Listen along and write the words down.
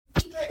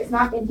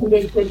not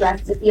intended to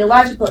address the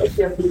theological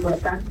issue of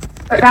legalism,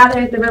 but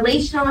rather the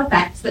relational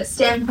effects that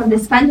stem from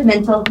this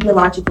fundamental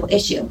theological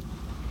issue.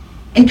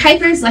 In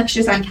Kuyper's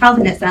lectures on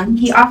Calvinism,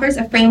 he offers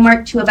a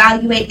framework to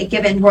evaluate a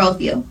given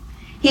worldview.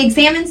 He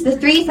examines the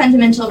three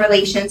fundamental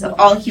relations of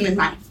all human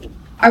life: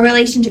 our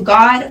relation to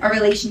God, our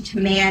relation to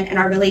man, and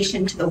our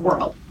relation to the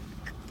world.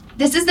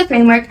 This is the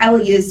framework I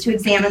will use to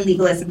examine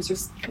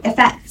legalism's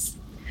effects.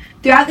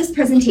 Throughout this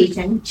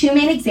presentation, two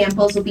main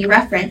examples will be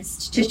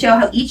referenced to show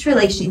how each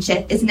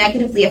relationship is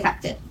negatively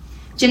affected: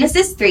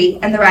 Genesis 3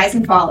 and the rise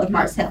and fall of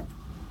Mars Hill.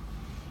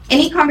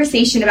 Any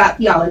conversation about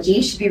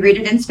theology should be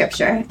rooted in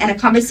Scripture, and a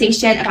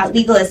conversation about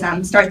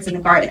legalism starts in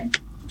the garden.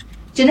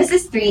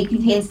 Genesis 3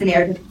 contains the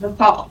narrative of the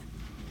fall.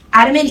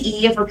 Adam and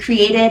Eve were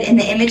created in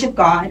the image of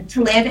God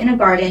to live in a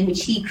garden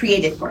which he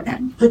created for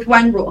them, with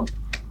one rule: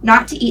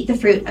 not to eat the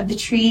fruit of the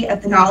tree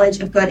of the knowledge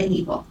of good and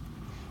evil.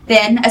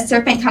 Then a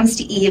serpent comes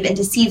to Eve and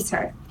deceives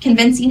her,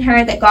 convincing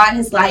her that God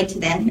has lied to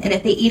them, and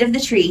if they eat of the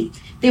tree,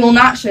 they will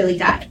not surely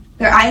die.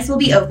 Their eyes will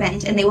be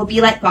opened, and they will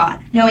be like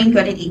God, knowing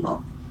good and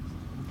evil.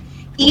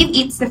 Eve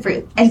eats the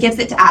fruit and gives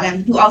it to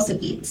Adam, who also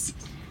eats.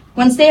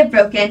 Once they have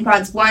broken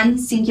God's one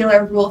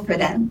singular rule for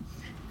them,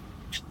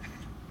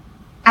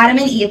 Adam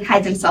and Eve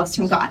hide themselves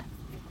from God.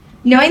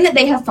 Knowing that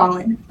they have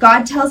fallen,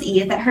 God tells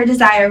Eve that her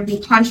desire will be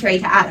contrary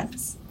to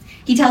Adam's.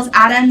 He tells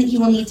Adam that he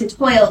will need to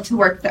toil to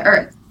work the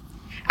earth.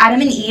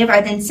 Adam and Eve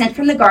are then sent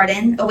from the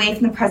garden, away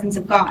from the presence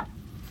of God.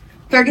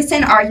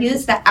 Ferguson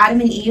argues that Adam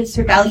and Eve's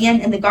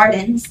rebellion in the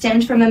garden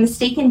stemmed from a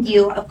mistaken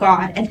view of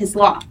God and his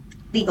law,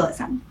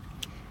 legalism.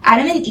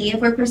 Adam and Eve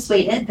were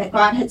persuaded that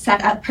God had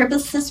set up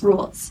purposeless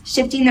rules,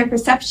 shifting their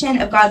perception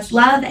of God's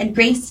love and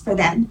grace for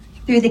them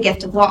through the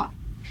gift of law.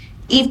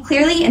 Eve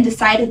clearly and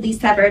decidedly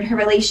severed her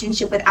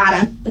relationship with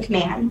Adam, with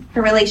man,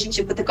 her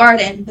relationship with the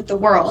garden, with the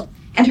world,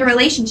 and her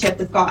relationship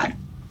with God.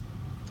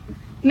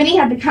 Many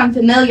have become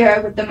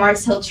familiar with the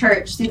Mars Hill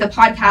Church through the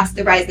podcast,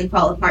 The Rise and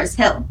Fall of Mars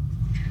Hill.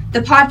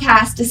 The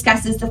podcast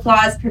discusses the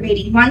flaws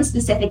pervading one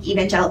specific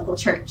evangelical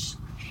church.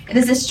 It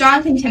is a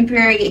strong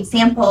contemporary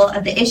example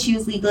of the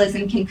issues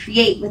legalism can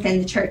create within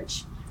the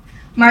church.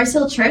 Mars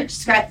Hill Church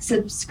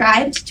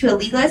subscribed to a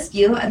legalist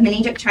view of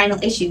many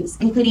doctrinal issues,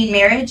 including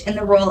marriage and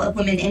the role of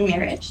women in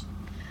marriage.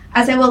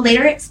 As I will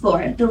later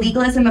explore, the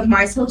legalism of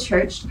Mars Hill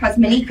Church caused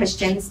many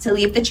Christians to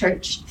leave the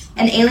church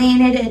and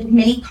alienated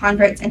many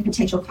converts and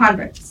potential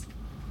converts.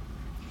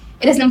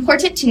 It is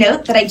important to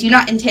note that I do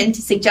not intend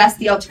to suggest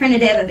the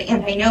alternative of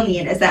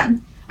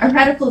antinomianism, a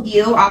radical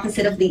view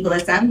opposite of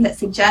legalism that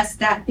suggests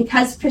that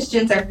because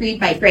Christians are freed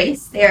by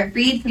grace, they are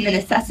freed from the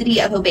necessity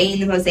of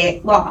obeying the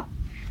Mosaic law.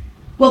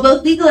 While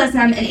both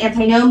legalism and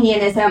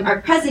antinomianism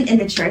are present in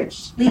the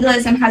church,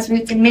 legalism has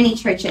roots in many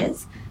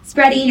churches,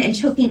 spreading and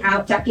choking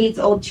out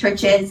decades-old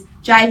churches,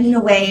 driving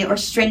away or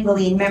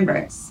strangling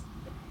members.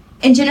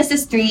 In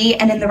Genesis 3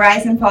 and in the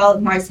rise and fall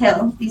of Mars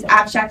Hill, these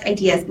abstract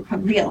ideas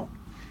become real.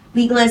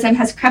 Legalism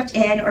has crept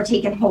in or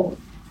taken hold,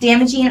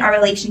 damaging our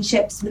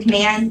relationships with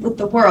man, with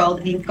the world,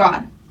 and with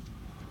God.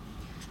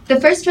 The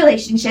first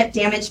relationship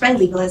damaged by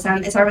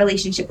legalism is our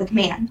relationship with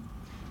man.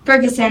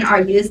 Ferguson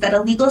argues that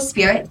a legal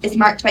spirit is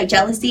marked by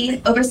jealousy,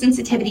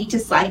 oversensitivity to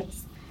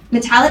slights,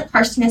 metallic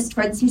harshness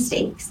towards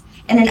mistakes,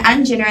 and an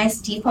ungenerous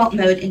default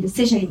mode in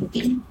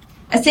decision-making.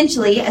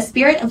 Essentially, a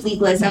spirit of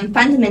legalism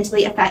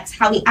fundamentally affects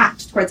how we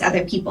act towards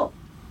other people.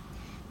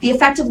 The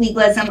effect of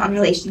legalism on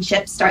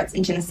relationships starts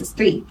in Genesis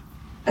 3.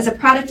 As a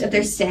product of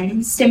their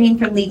sin stemming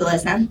from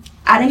legalism,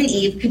 Adam and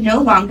Eve could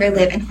no longer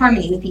live in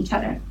harmony with each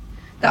other.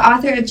 The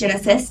author of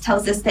Genesis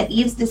tells us that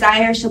Eve's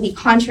desire shall be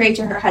contrary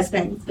to her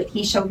husband's, but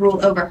he shall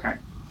rule over her.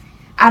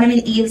 Adam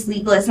and Eve's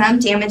legalism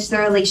damaged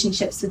their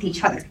relationships with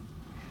each other.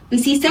 We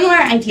see similar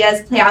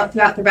ideas play out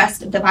throughout the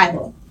rest of the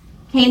Bible: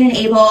 Cain and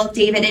Abel,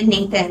 David and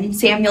Nathan,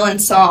 Samuel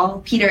and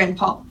Saul, Peter and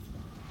Paul.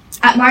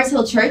 At Mars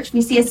Hill Church,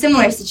 we see a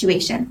similar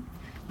situation.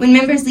 When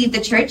members leave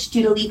the church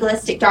due to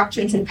legalistic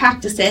doctrines and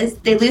practices,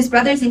 they lose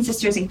brothers and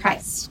sisters in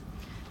Christ.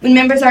 When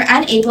members are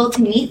unable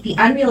to meet the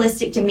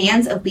unrealistic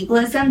demands of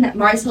legalism that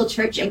Mars Hill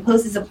Church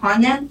imposes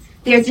upon them,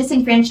 they are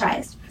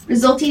disenfranchised,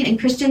 resulting in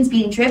Christians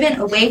being driven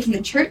away from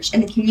the church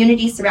and the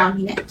community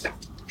surrounding it.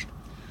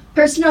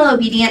 Personal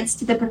obedience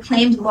to the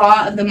proclaimed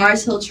law of the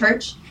Mars Hill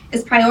Church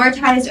is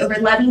prioritized over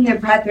loving their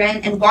brethren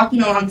and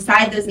walking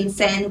alongside those in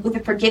sin with a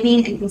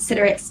forgiving and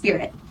considerate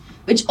spirit,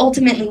 which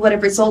ultimately would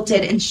have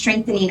resulted in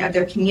strengthening of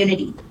their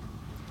community.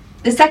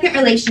 The second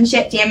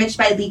relationship damaged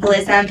by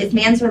legalism is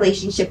man's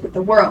relationship with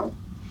the world.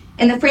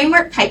 In the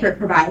framework Kuyper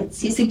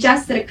provides, he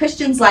suggests that a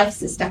Christian's life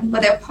system,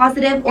 whether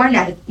positive or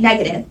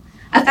negative,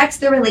 affects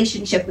their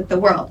relationship with the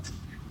world.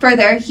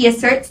 Further, he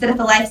asserts that if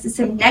a life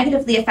system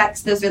negatively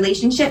affects those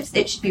relationships,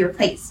 it should be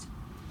replaced.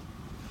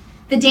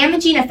 The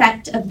damaging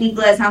effect of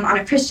legalism on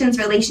a Christian's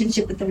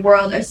relationship with the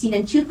world are seen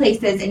in two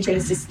places in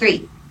Genesis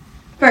 3.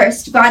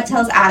 First, God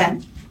tells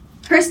Adam,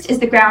 "Cursed is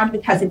the ground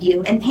because of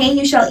you, and pain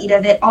you shall eat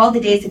of it all the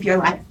days of your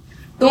life.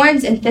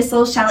 Thorns and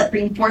thistles shall it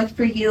bring forth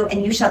for you,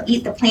 and you shall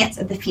eat the plants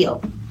of the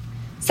field."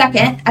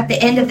 Second, at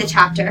the end of the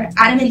chapter,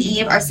 Adam and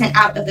Eve are sent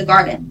out of the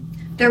garden.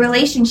 Their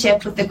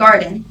relationship with the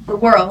garden, the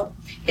world,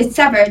 is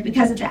severed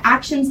because of the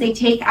actions they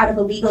take out of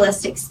a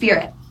legalistic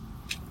spirit.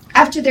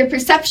 After their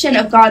perception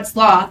of God's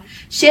law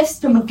shifts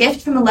from a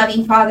gift from a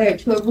loving Father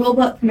to a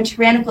rulebook from a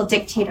tyrannical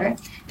dictator,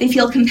 they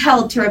feel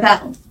compelled to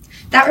rebel.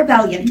 That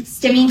rebellion,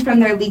 stemming from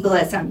their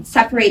legalism,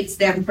 separates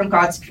them from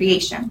God's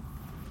creation.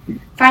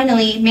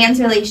 Finally, man's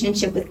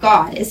relationship with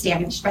God is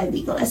damaged by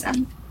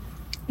legalism.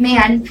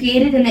 Man,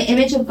 created in the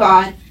image of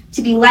God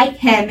to be like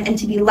him and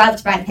to be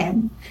loved by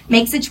him,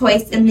 makes a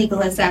choice in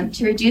legalism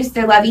to reduce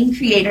their loving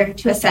Creator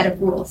to a set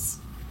of rules.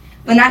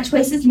 When that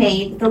choice is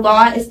made, the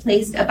law is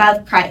placed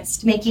above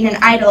Christ, making an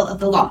idol of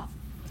the law.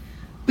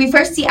 We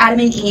first see Adam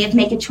and Eve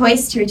make a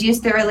choice to reduce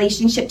their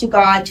relationship to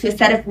God to a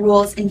set of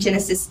rules in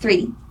Genesis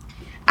 3.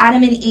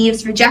 Adam and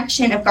Eve's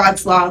rejection of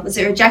God's law was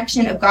a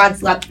rejection of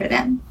God's love for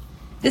them.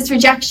 This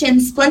rejection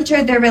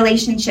splintered their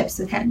relationships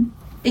with him.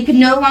 They could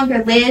no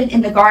longer live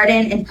in the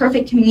garden in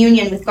perfect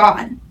communion with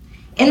God.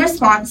 In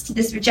response to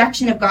this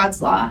rejection of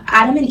God's law,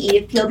 Adam and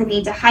Eve feel the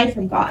need to hide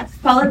from God,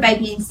 followed by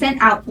being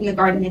sent out from the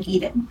Garden of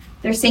Eden,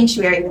 their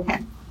sanctuary with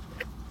him.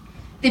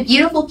 The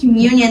beautiful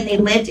communion they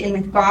lived in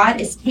with God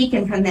is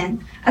taken from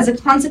them as a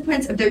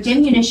consequence of their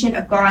diminution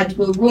of God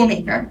to a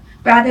rulemaker,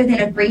 rather than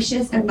a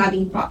gracious and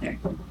loving Father.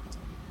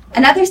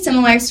 Another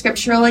similar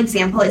scriptural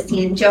example is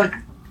seen in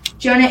Jonah.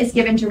 Jonah is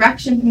given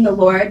direction from the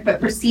Lord,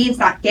 but perceives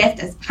that gift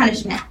as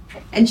punishment,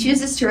 and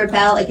chooses to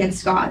rebel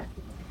against God.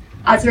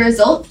 As a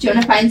result,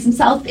 Jonah finds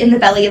himself in the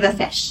belly of a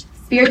fish,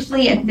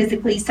 spiritually and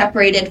physically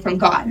separated from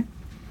God.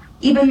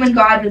 Even when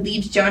God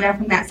relieves Jonah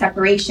from that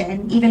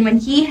separation, even when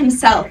he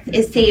himself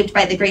is saved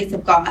by the grace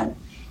of God,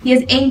 he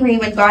is angry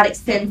when God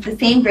extends the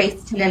same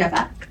grace to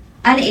Nineveh,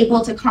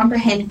 unable to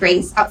comprehend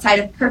grace outside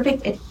of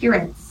perfect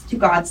adherence to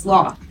God's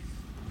law.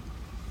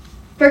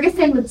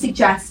 Ferguson would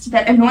suggest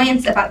that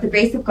annoyance about the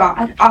grace of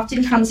God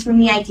often comes from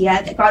the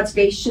idea that God's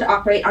grace should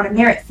operate on a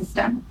merit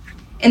system.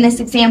 In this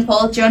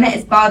example, Jonah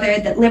is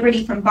bothered that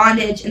liberty from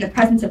bondage in the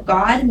presence of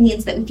God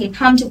means that we can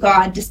come to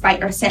God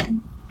despite our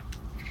sin.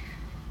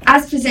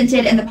 As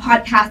presented in the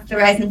podcast, The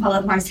Rise and Fall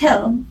of Mars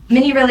Hill,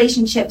 many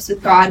relationships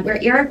with God were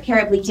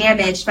irreparably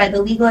damaged by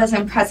the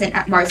legalism present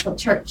at Mars Hill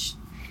Church.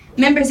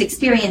 Members'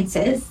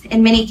 experiences,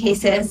 in many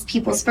cases,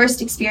 people's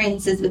first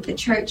experiences with the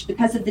church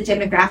because of the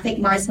demographic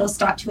Mars Hill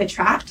sought to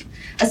attract,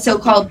 a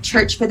so-called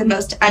church for the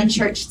most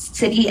unchurched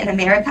city in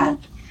America,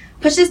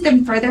 pushes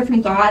them further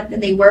from God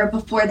than they were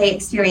before they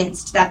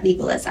experienced that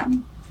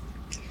legalism.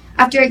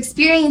 After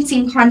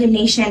experiencing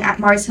condemnation at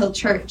Mars Hill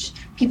Church,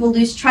 people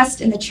lose trust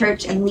in the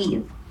church and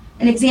leave,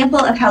 an example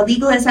of how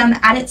legalism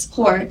at its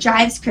core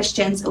drives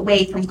Christians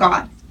away from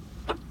God.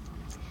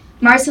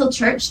 Mars Hill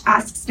Church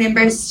asks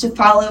members to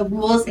follow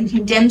rules and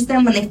condemns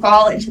them when they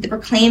fall into the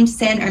proclaimed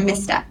sin or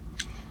misstep.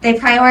 They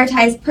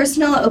prioritize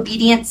personal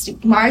obedience to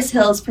Mars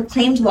Hill's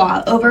proclaimed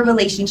law over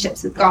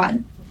relationships with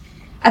God.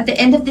 At the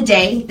end of the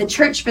day, the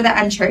church for the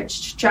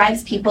unchurched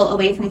drives people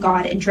away from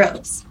God in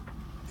droves.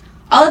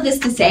 All of this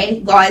to say,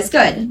 law is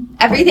good.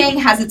 Everything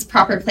has its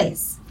proper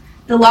place.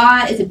 The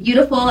law is a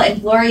beautiful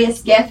and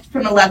glorious gift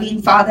from a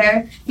loving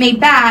Father, made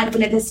bad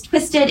when it is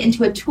twisted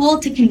into a tool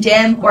to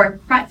condemn or a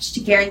crutch to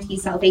guarantee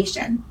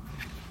salvation.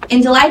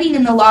 In Delighting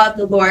in the Law of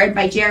the Lord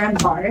by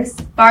Jerram Bars,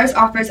 Bars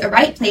offers a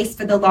right place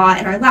for the law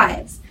in our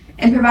lives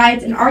and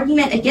provides an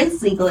argument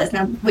against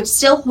legalism, which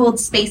still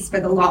holds space for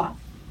the law.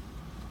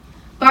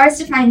 Bars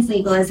defines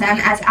legalism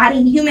as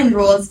adding human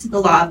rules to the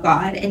law of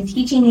God and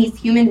teaching these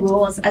human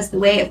rules as the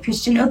way of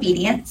Christian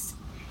obedience,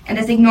 and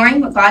as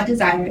ignoring what God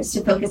desires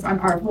to focus on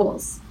our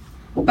rules.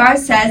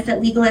 Bars says that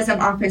legalism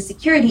offers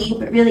security,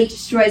 but really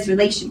destroys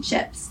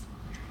relationships.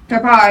 For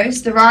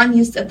Bars, the wrong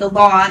use of the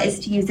law is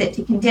to use it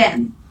to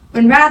condemn,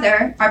 when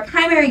rather, our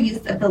primary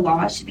use of the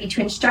law should be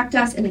to instruct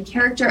us in the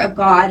character of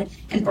God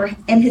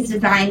and his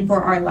design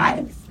for our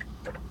lives.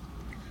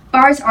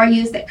 Bars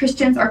argues that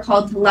Christians are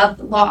called to love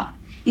the law.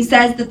 He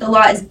says that the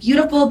law is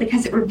beautiful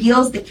because it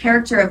reveals the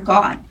character of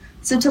God.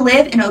 So to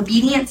live in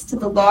obedience to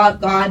the law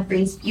of God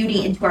brings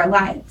beauty into our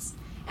lives.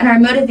 And our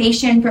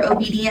motivation for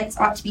obedience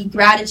ought to be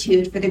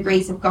gratitude for the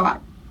grace of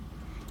God.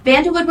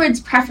 Vanda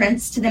Woodward's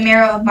preference to the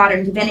marrow of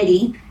modern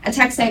divinity, a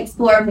text I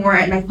explore more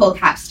in my full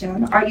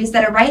capstone, argues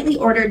that a rightly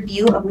ordered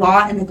view of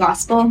law in the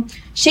gospel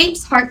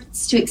shapes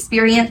hearts to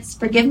experience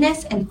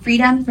forgiveness and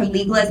freedom from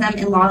legalism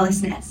and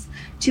lawlessness,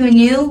 to a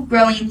new,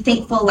 growing,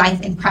 thankful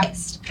life in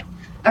Christ.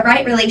 A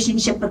right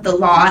relationship with the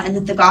law and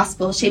with the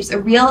gospel shapes a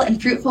real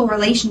and fruitful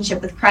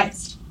relationship with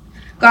Christ.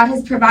 God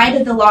has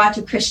provided the law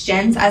to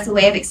Christians as a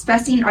way of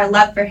expressing our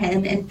love for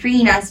him and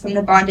freeing us from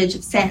the bondage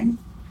of sin.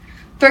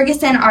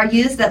 Ferguson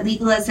argues that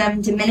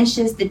legalism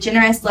diminishes the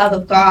generous love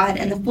of God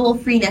and the full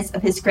freeness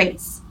of his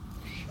grace.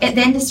 It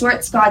then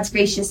distorts God's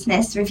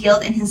graciousness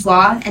revealed in his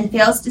law and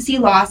fails to see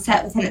law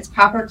set within its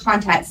proper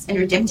context in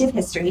redemptive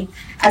history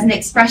as an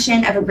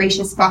expression of a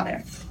gracious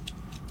Father.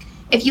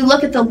 If you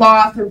look at the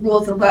law for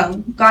rules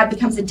alone, God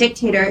becomes a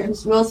dictator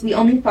whose rules we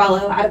only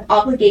follow out of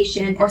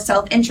obligation or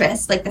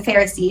self-interest, like the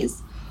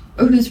Pharisees,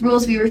 or whose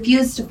rules we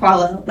refuse to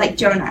follow, like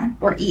Jonah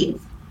or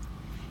Eve.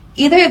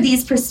 Either of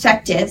these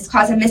perspectives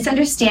cause a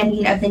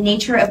misunderstanding of the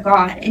nature of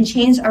God and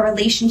change our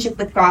relationship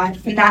with God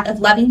from that of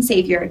loving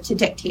Savior to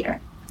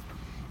dictator.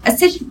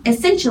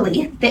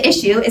 Essentially, the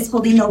issue is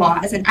holding the law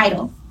as an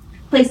idol,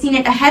 placing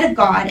it ahead of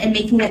God and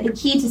making it the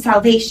key to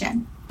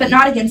salvation, but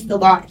not against the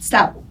law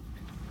itself.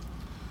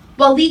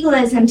 While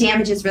legalism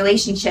damages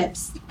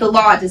relationships, the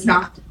law does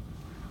not.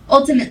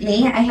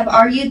 Ultimately, I have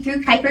argued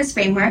through Kuyper's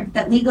framework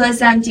that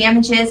legalism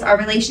damages our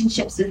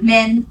relationships with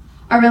men,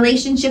 our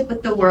relationship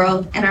with the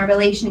world, and our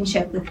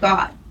relationship with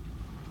God.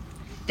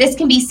 This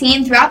can be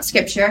seen throughout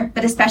Scripture,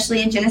 but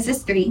especially in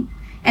Genesis 3,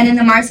 and in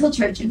the Mars Hill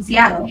Church in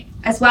Seattle,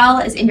 as well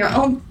as in your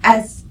own,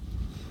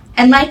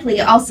 and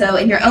likely also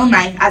in your own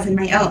life as in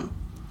my own.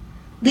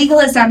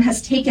 Legalism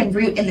has taken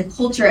root in the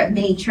culture of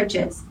many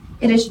churches.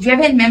 It has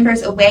driven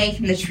members away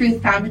from the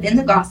truth found within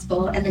the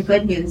gospel and the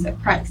good news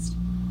of Christ.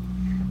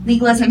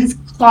 Legalism has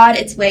clawed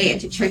its way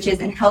into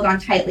churches and held on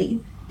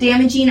tightly,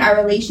 damaging our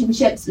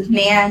relationships with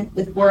man,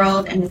 with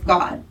world, and with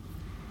God.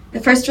 The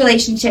first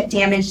relationship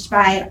damaged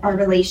by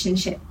legalism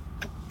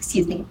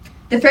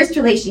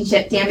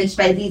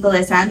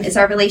is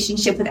our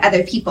relationship with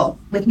other people,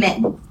 with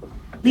men.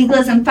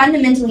 Legalism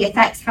fundamentally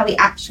affects how we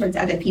act towards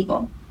other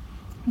people.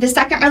 The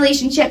second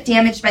relationship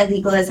damaged by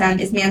legalism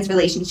is man's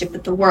relationship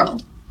with the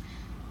world.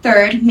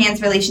 Third,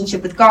 man's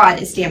relationship with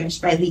God is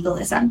damaged by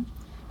legalism.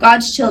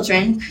 God's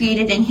children,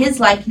 created in his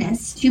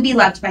likeness to be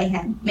loved by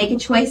him, make a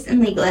choice in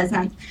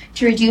legalism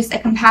to reduce a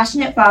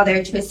compassionate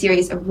Father to a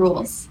series of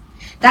rules.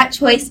 That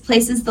choice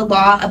places the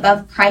law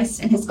above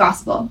Christ and his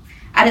gospel,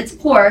 at its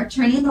core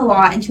turning the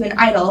law into an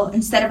idol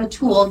instead of a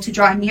tool to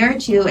draw nearer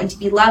to and to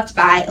be loved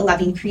by a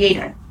loving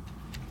Creator.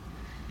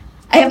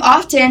 I have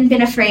often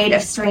been afraid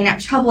of stirring up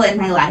trouble in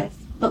my life,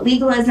 but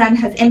legalism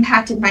has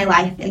impacted my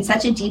life in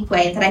such a deep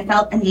way that I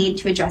felt a need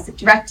to address it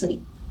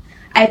directly.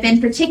 I have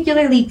been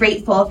particularly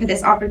grateful for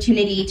this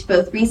opportunity to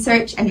both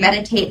research and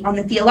meditate on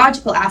the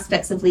theological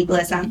aspects of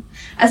legalism,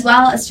 as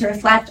well as to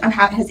reflect on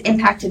how it has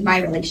impacted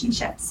my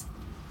relationships.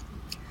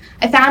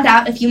 I found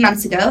out a few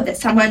months ago that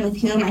someone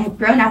with whom I have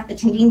grown up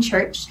attending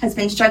church has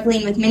been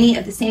struggling with many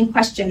of the same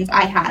questions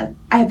I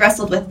have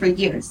wrestled with for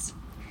years.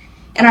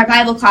 In our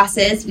Bible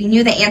classes, we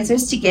knew the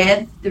answers to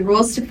give, the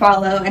rules to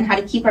follow, and how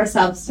to keep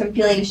ourselves from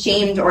feeling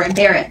ashamed or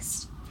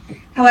embarrassed.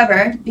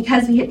 However,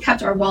 because we had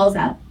kept our walls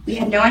up, we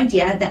had no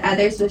idea that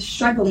others were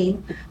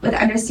struggling with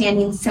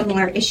understanding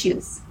similar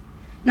issues.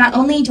 Not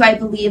only do I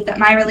believe that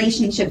my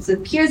relationships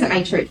with peers at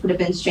my church would have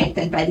been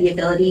strengthened by the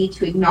ability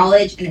to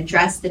acknowledge and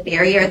address the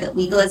barrier that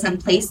legalism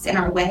placed in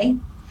our way,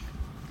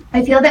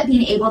 I feel that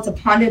being able to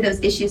ponder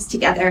those issues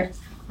together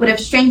would have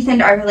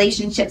strengthened our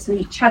relationships with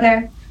each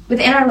other,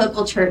 within our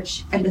local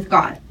church, and with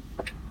God.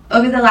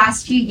 Over the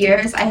last few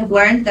years, I have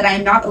learned that I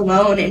am not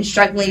alone in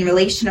struggling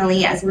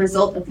relationally as a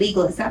result of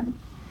legalism.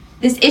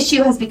 This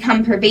issue has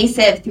become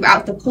pervasive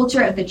throughout the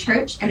culture of the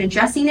church, and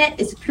addressing it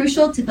is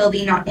crucial to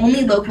building not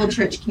only local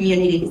church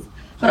communities,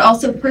 but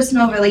also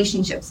personal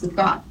relationships with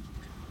God.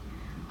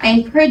 I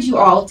encourage you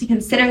all to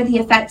consider the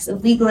effects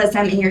of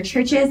legalism in your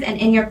churches and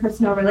in your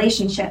personal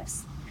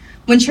relationships.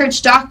 When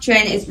church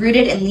doctrine is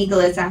rooted in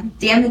legalism,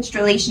 damaged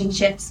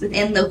relationships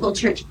within local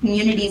church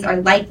communities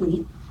are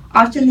likely,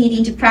 often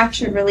leading to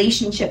fractured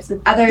relationships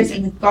with others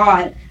and with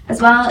God,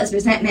 as well as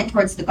resentment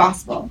towards the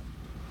gospel.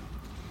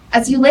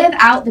 As you live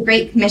out the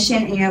Great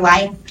Commission in your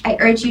life, I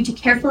urge you to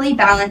carefully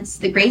balance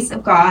the grace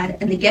of God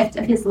and the gift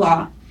of his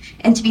law,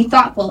 and to be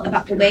thoughtful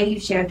about the way you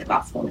share the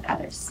gospel with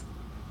others.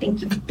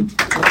 Thank you.